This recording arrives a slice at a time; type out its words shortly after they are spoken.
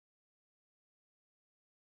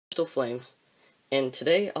Crystal Flames, and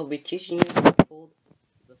today I'll be teaching you how to fold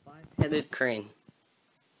the five-headed crane.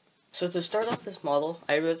 So to start off this model,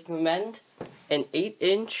 I recommend an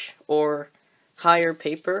 8-inch or higher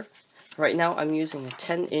paper. Right now I'm using a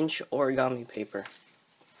 10-inch origami paper.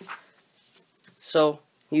 So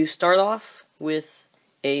you start off with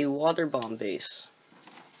a water bomb base.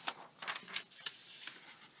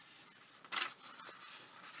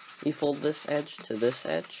 You fold this edge to this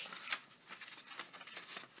edge.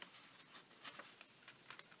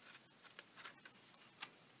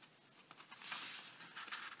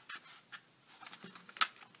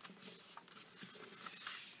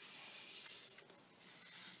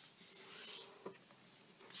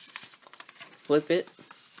 Flip it,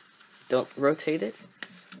 don't rotate it,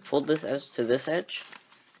 fold this edge to this edge.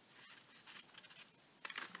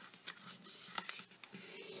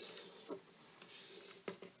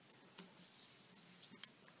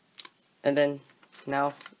 And then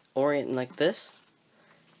now orient like this.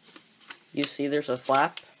 You see there's a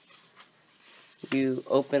flap. You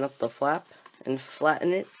open up the flap and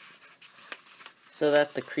flatten it so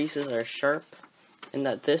that the creases are sharp and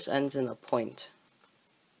that this ends in a point.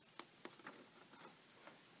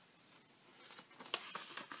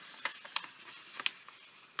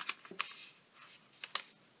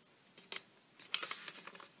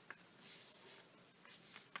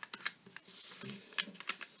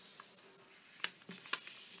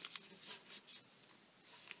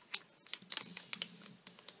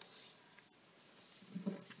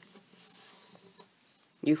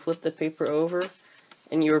 You flip the paper over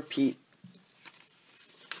and you repeat.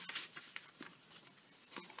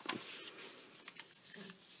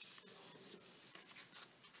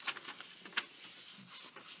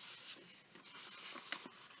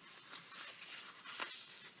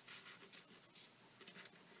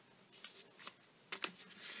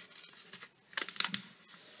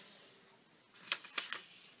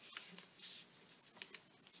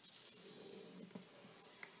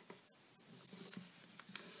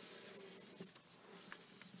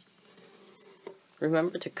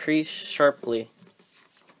 Remember to crease sharply.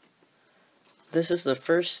 This is the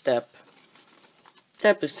first step.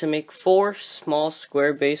 Step is to make 4 small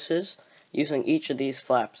square bases using each of these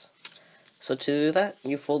flaps. So to do that,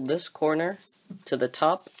 you fold this corner to the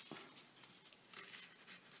top.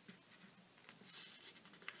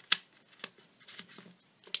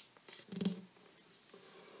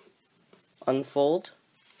 Unfold.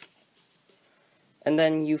 And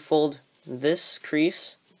then you fold this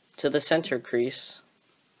crease to the center crease.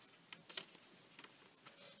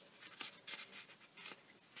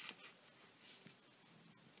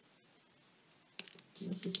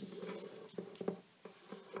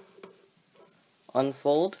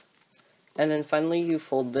 Unfold, and then finally you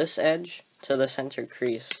fold this edge to the center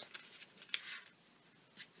crease.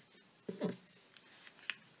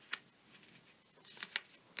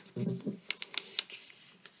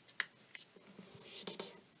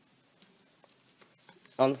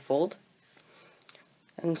 Unfold.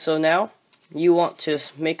 And so now you want to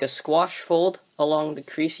make a squash fold along the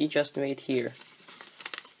crease you just made here.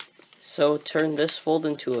 So turn this fold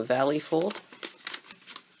into a valley fold.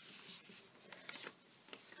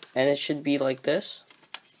 And it should be like this.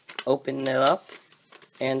 Open it up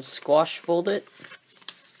and squash fold it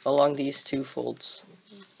along these 2 folds.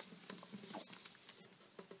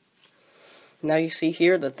 Now you see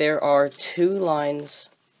here that there are 2 lines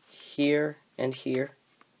here and here.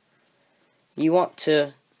 You want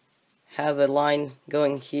to have a line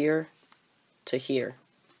going here to here.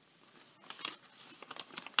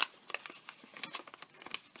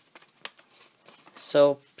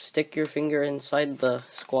 So stick your finger inside the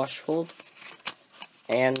squash fold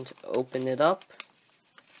and open it up,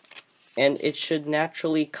 and it should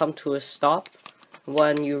naturally come to a stop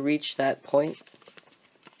when you reach that point,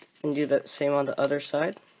 and do that same on the other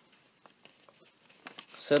side,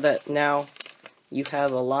 so that now you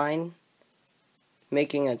have a line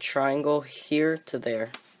making a triangle here to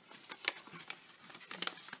there.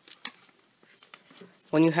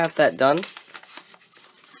 When you have that done,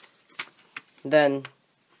 then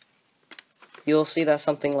you'll see that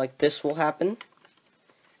something like this will happen,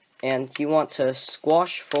 and you want to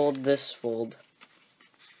squash fold this fold.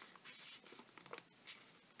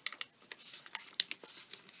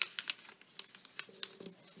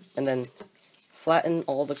 And then flatten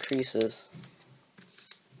all the creases.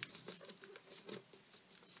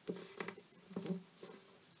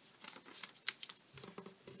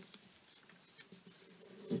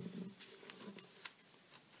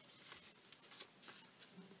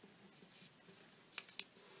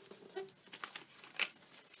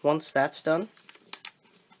 Once that's done,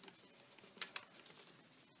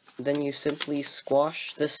 then you simply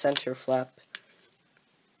squash this center flap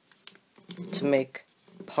to make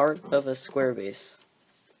part of a square base.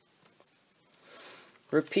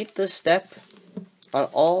 Repeat this step on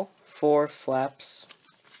all 4 flaps,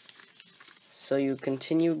 so you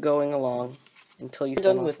continue going along until you're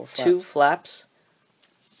done with 2 flaps.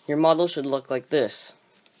 Your model should look like this.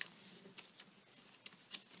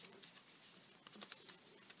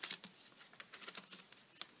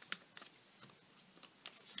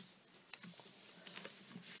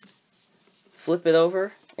 Flip it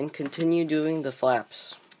over and continue doing the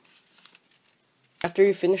flaps. After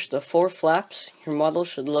you finish the 4 flaps, your model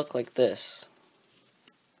should look like this.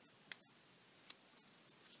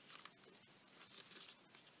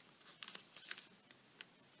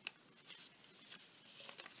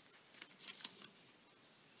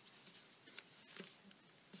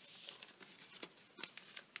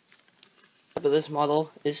 But this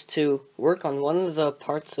model is to work on one of the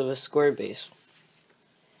parts of a square base.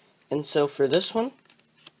 And so for this one,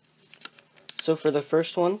 for the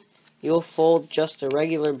first one, you'll fold just a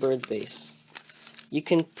regular bird base. You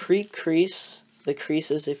can pre-crease the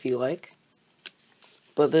creases if you like,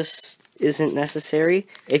 but this isn't necessary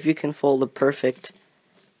if you can fold a perfect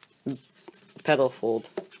petal fold.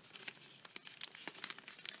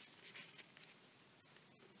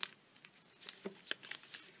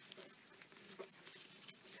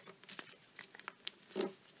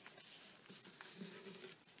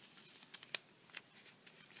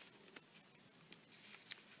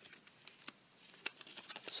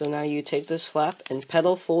 So now you take this flap and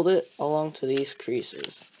petal fold it along to these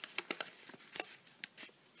creases.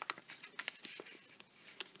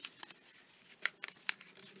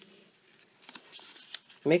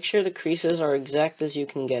 Make sure the creases are exact as you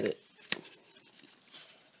can get it.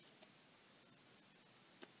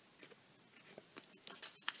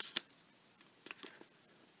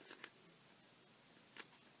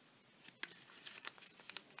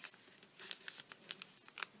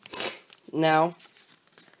 Now,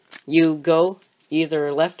 you go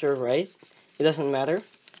either left or right, it doesn't matter,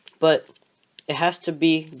 but it has to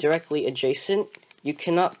be directly adjacent. You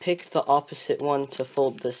cannot pick the opposite one to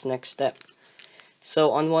fold this next step.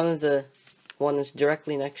 So on one of the ones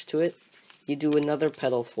directly next to it, you do another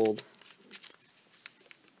petal fold.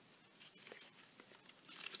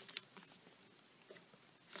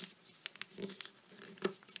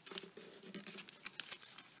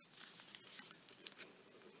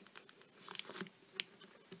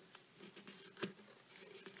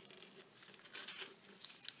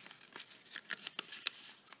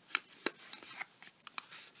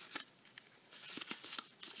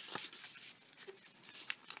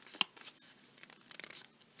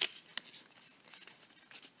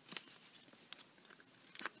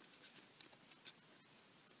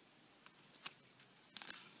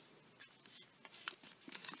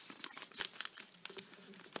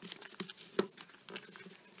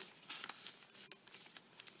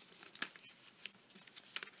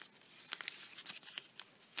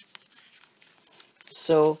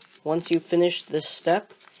 So once you finish this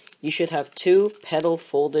step, you should have 2 petal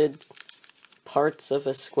folded parts of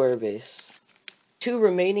a square base. 2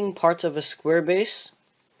 remaining parts of a square base,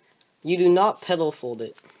 you do not petal fold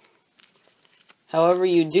it. However,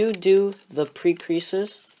 you do the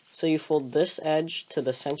pre-creases, so you fold this edge to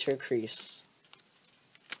the center crease.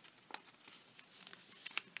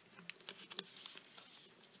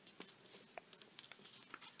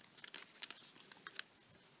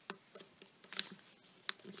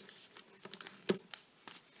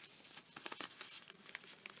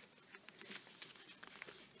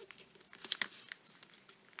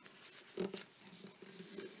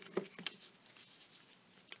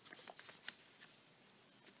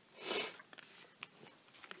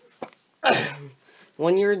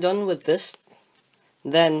 When you're done with this,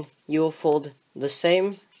 then you will fold the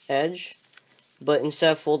same edge, but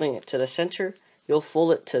instead of folding it to the center, you'll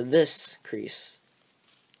fold it to this crease.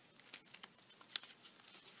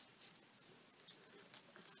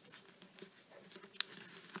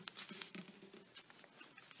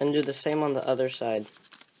 And do the same on the other side.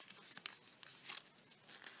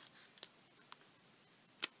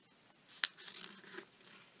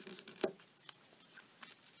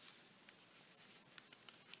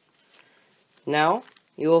 Now,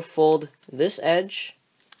 you will fold this edge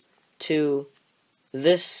to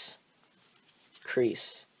this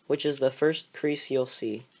crease, which is the first crease you'll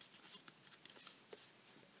see.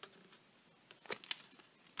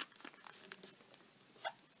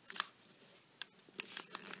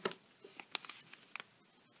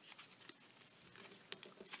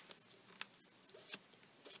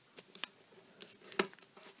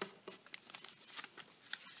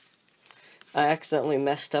 I accidentally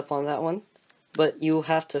messed up on that one, but you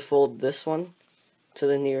have to fold this one to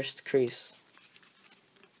the nearest crease.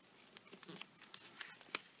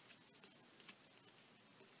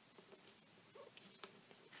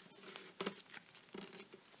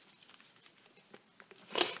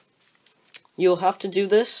 You'll have to do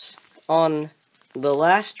this on the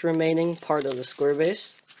last remaining part of the square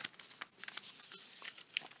base.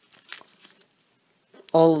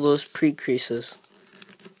 All of those pre-creases.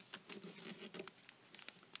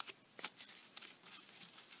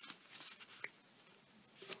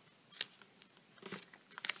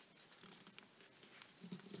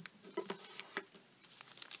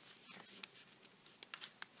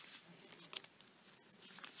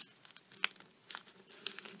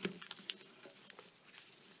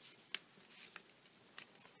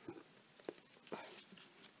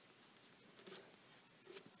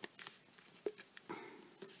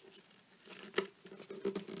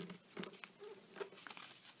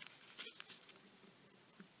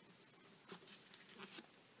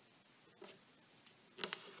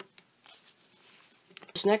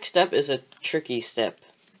 This next step is a tricky step.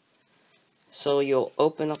 So you'll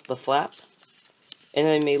open up the flap, and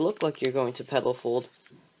it may look like you're going to petal fold,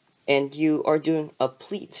 and you are doing a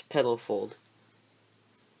pleat petal fold.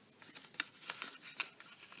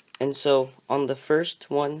 And so on the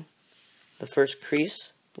first one, the first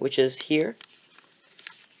crease, which is here,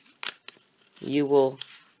 you will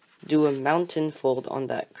do a mountain fold on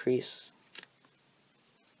that crease.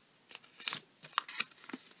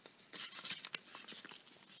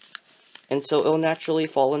 And so it will naturally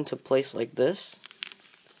fall into place like this.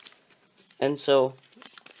 And so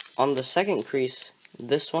on the second crease,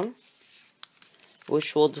 this one,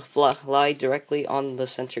 which will lie directly on the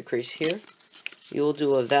center crease here, you will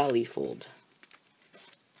do a valley fold.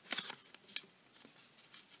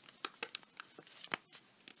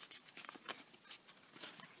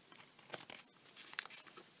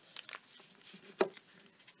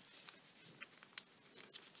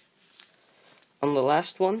 On the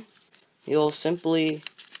last one, you'll simply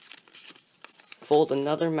fold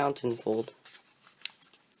another mountain fold.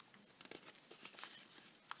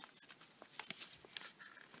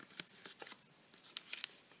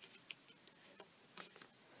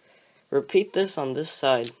 Repeat this on this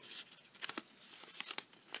side.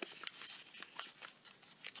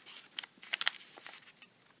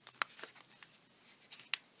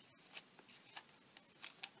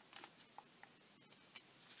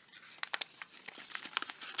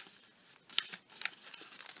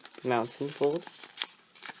 Mountain fold,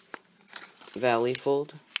 valley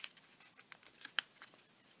fold,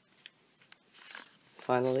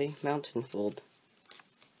 finally mountain fold.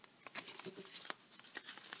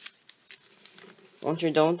 Once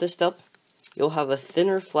you're done with this step, you'll have a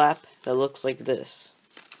thinner flap that looks like this.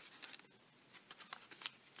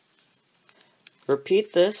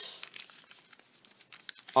 Repeat this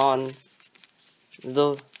on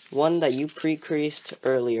the one that you pre-creased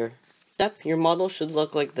earlier. Your model should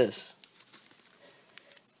look like this.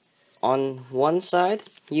 On one side,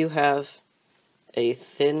 you have a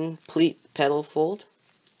thin pleat petal fold.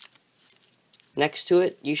 Next to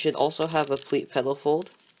it, you should also have a pleat petal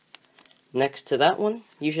fold. Next to that one,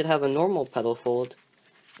 you should have a normal petal fold.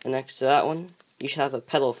 And next to that one, you should have a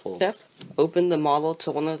petal fold. Step, open the model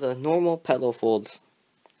to one of the normal petal folds.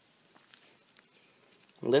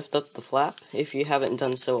 Lift up the flap if you haven't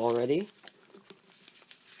done so already.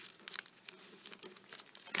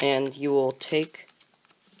 And you will take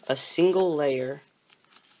a single layer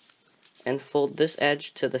and fold this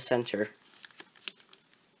edge to the center.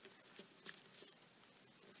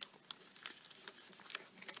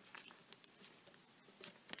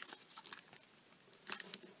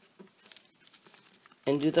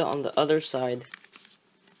 And do that on the other side.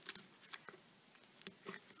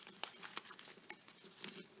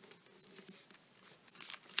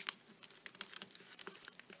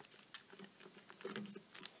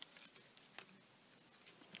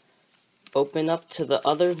 Open up to the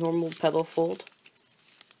other normal petal fold.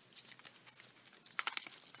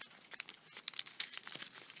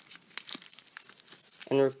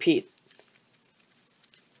 And repeat.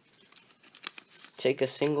 Take a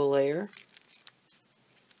single layer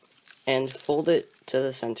and fold it to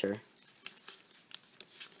the center.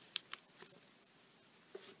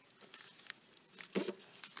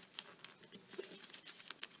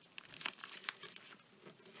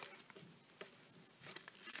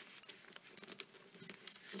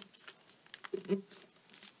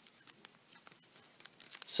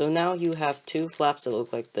 So now you have two flaps that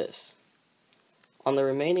look like this. On the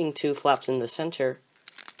remaining two flaps in the center,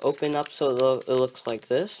 open up so it looks like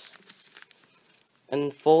this.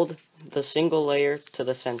 and fold the single layer to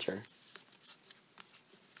the center.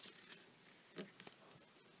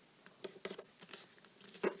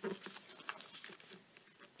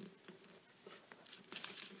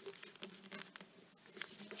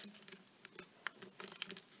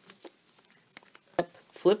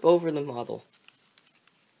 Flip over the model.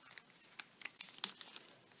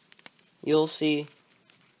 You'll see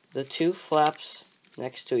the two flaps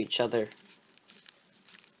next to each other.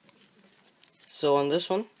 So on this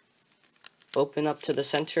one, open up to the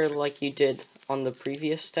center like you did on the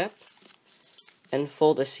previous step, and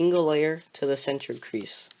fold a single layer to the center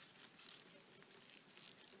crease.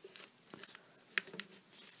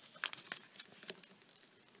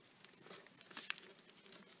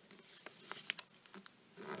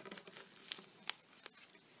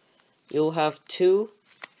 You'll have two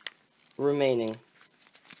remaining.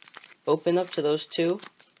 Open up to those two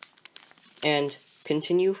and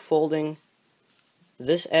continue folding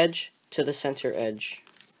this edge to the center edge.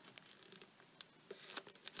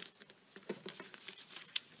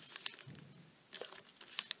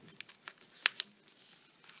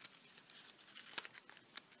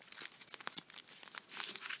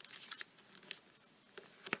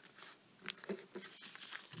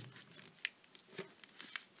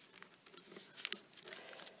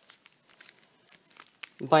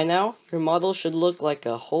 By now, your model should look like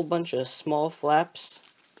a whole bunch of small flaps.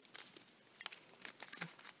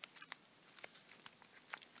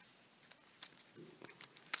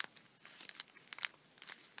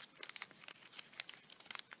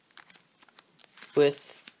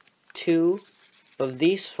 With two of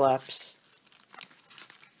these flaps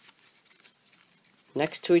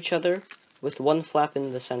next to each other with one flap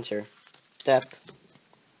in the center. Step.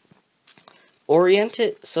 Orient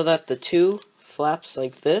it so that the two flaps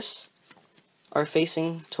like this are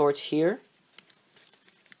facing towards here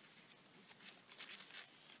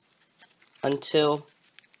until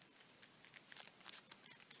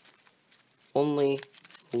only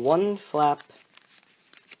one flap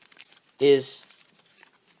is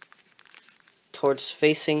towards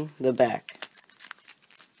facing the back.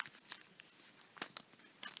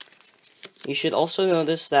 You should also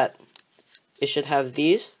notice that it should have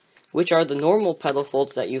these, which are the normal petal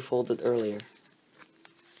folds that you folded earlier.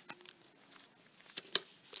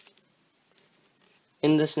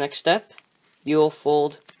 In this next step, you will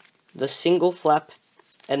fold the single flap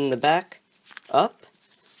in the back up,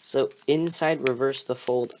 so inside reverse the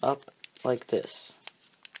fold up like this.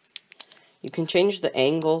 You can change the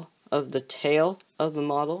angle of the tail of the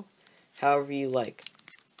model however you like.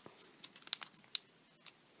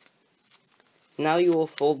 Now you will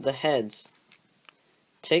fold the heads.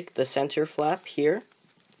 Take the center flap here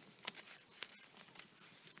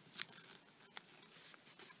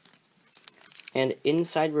and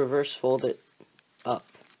inside reverse fold it up.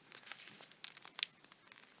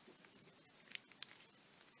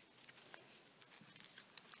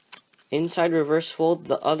 Inside reverse fold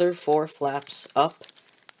the other four flaps up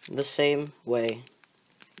the same way.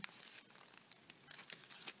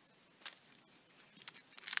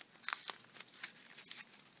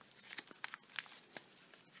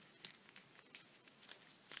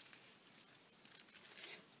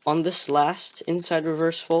 On this last inside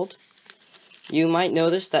reverse fold, you might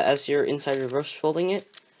notice that as you're inside reverse folding it,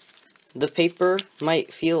 the paper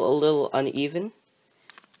might feel a little uneven.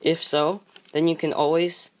 If so, then you can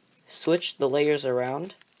always switch the layers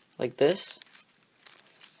around like this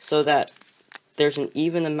so that there's an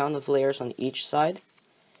even amount of layers on each side.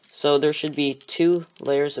 So there should be 2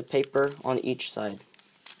 layers of paper on each side.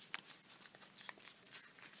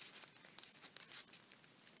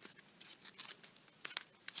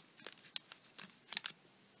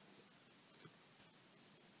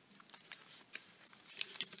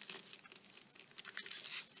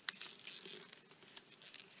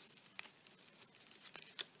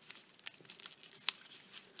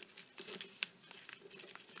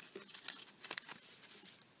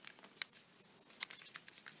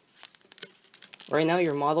 Right now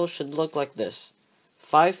your model should look like this.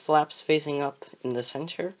 5 flaps facing up in the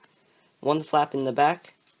center, 1 flap in the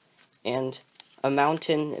back, and a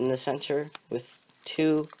mountain in the center with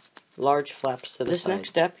 2 large flaps to the side. This next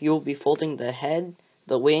step, you will be folding the head,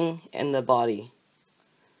 the wing, and the body.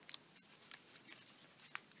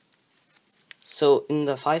 So in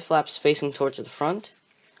the 5 flaps facing towards the front,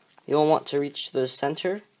 you'll want to reach the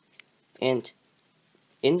center and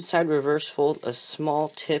inside reverse fold a small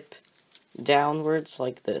tip downwards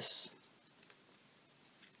like this.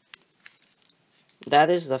 That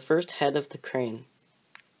is the first head of the crane.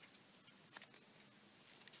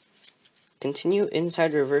 Continue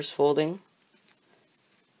inside reverse folding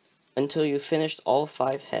until you finished all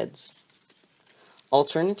 5 heads.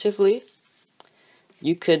 Alternatively,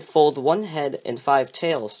 you could fold 1 head and 5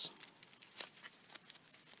 tails.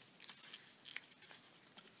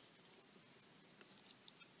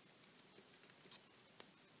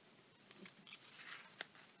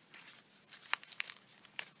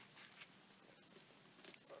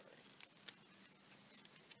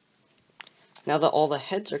 Now that all the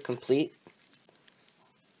heads are complete,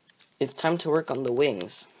 it's time to work on the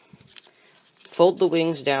wings. Fold the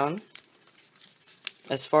wings down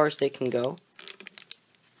as far as they can go.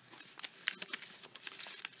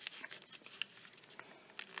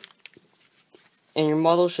 And your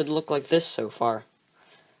model should look like this so far.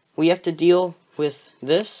 We have to deal with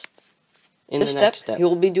this in the next step.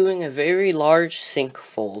 You'll be doing a very large sink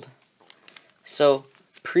fold. So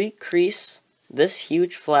pre-crease this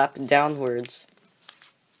huge flap downwards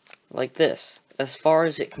like this, as far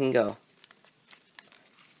as it can go.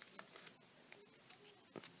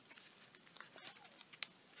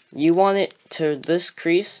 You want it to this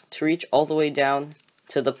crease to reach all the way down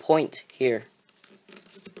to the point here.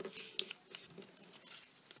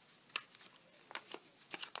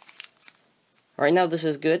 Right now this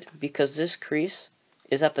is good because this crease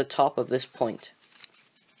is at the top of this point.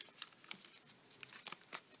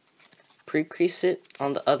 Pre-crease it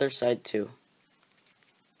on the other side too.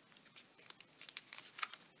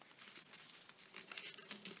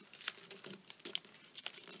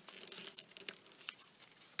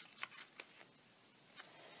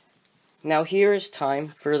 Now here is time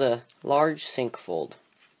for the large sink fold.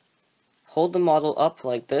 Hold the model up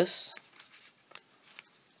like this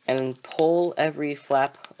and pull every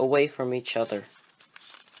flap away from each other.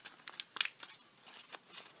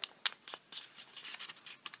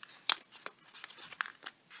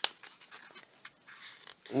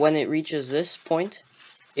 When it reaches this point,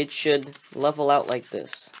 it should level out like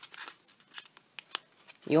this.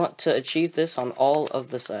 You want to achieve this on all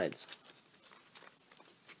of the sides.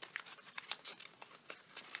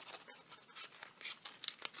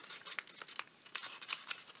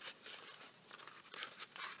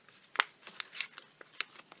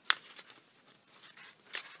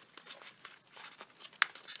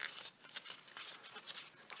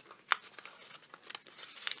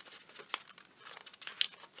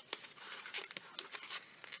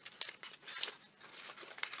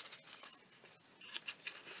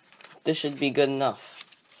 This should be good enough.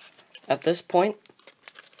 At this point,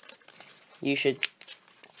 you should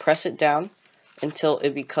press it down until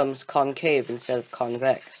it becomes concave instead of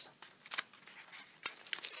convex.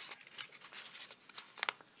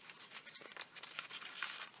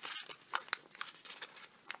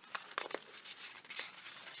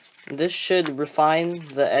 This should refine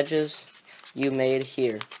the edges you made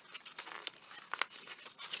here.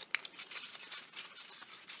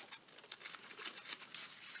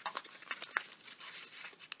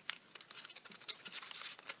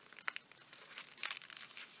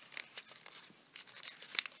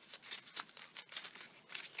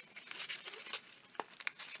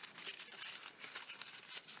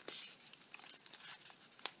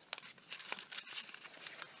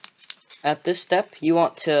 At this step, you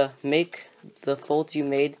want to make the folds you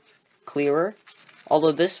made clearer,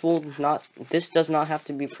 although this does not have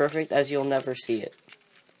to be perfect, as you'll never see it.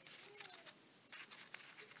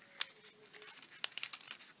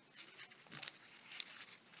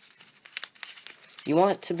 You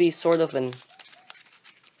want it to be sort of an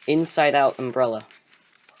inside-out umbrella.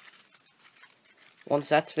 Once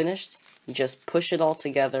that's finished, you just push it all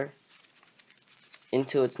together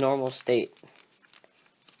into its normal state.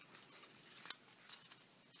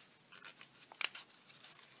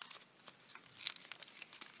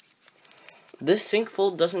 This sink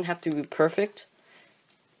fold doesn't have to be perfect,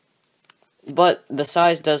 but the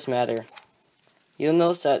size does matter. You'll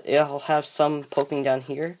notice that it'll have some poking down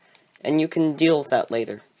here, and you can deal with that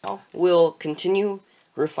later. Now, we'll continue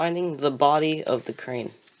refining the body of the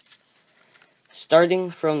crane.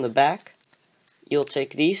 Starting from the back, you'll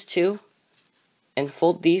take these two and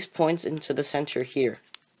fold these points into the center here.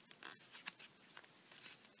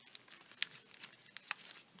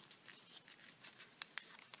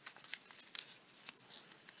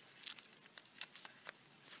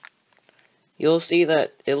 You'll see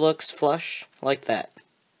that it looks flush like that.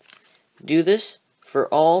 Do this for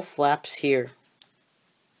all flaps here.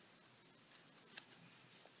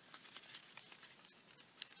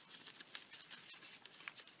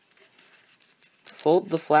 Fold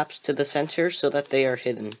the flaps to the center so that they are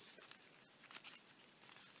hidden.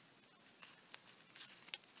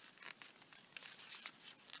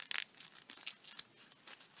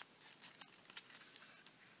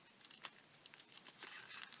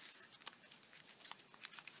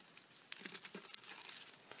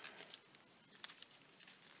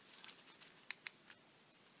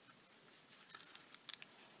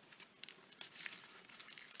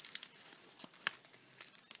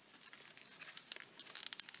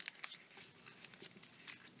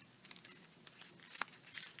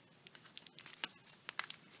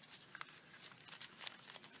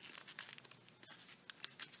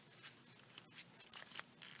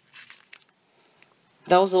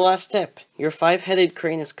 That was the last step. Your 5-headed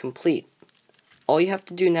crane is complete. All you have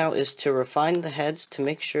to do now is to refine the heads to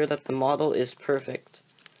make sure that the model is perfect.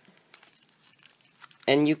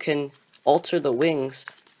 And you can alter the wings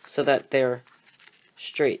so that they're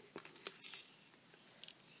straight.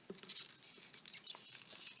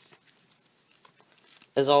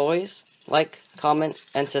 As always, like, comment,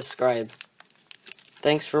 and subscribe.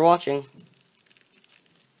 Thanks for watching.